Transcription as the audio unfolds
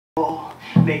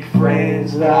Make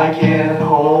friends that I can't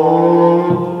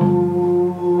hold.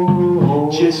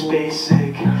 Just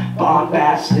basic,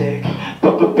 bombastic,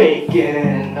 but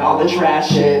bacon, all the trash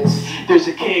hits. There's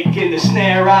a kick in the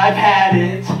snare, I've had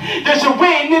it. There's a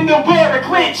win in the wear, a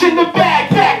glitch in the bag.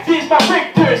 Fact is my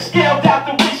Richter, scaled out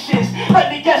the wishes.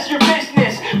 Let me guess your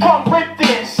business, come rip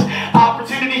this.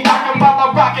 Opportunity knocking while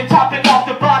I'm rocking, topping off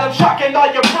the bottom, shocking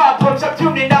all your problems. I'm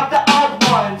tuning out the odd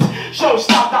ones. Show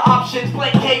stop the options,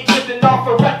 placate, drifting off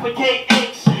or replicate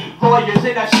aches. Lawyers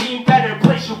and I've seen better,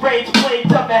 place your rage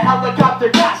blades up, the helicopter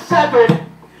got severed.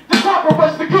 The copper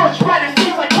was the ghost, right? It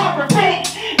seems like copper fate.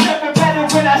 Never better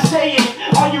when I say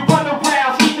it. All you run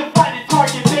around, need to find a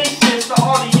target basis. The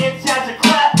audience has a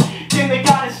clap, then they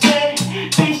gotta say.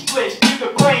 Face splits through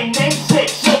the brain, namesake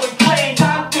so ingrained.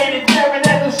 I'm faded, tearing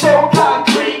at the so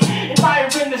concrete.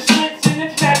 Admiring the slits in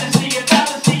its fantasy and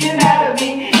fallacy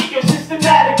anatomy.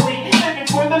 Ecosystematically, living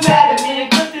for the anatomy,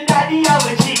 encrypted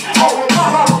ideology. Oh,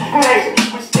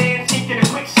 next, withstand, seeking a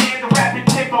quicksand, the rapid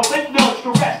tempo, lymph nodes,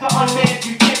 caress the unmanned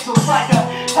utensils like a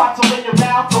tonsil in your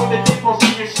mouth, or the dimples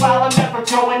in your smile. I'm never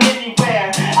going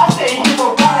anywhere. I stay here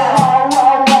for a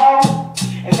while,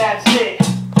 and that's it.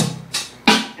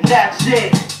 And that's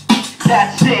it.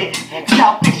 That's it.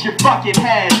 I'll fix your fucking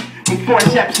head with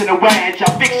forceps and a wedge.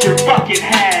 I'll fix your fucking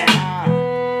head.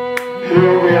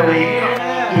 Who really?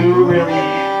 Who really?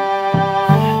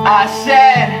 I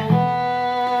said,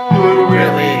 who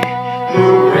really?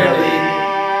 Who really?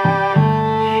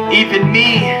 Even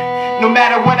me, no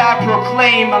matter what I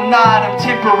proclaim, I'm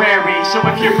temporary. So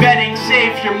if you're betting,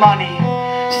 save your money.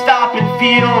 Stop and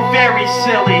feel very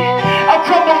silly. I'll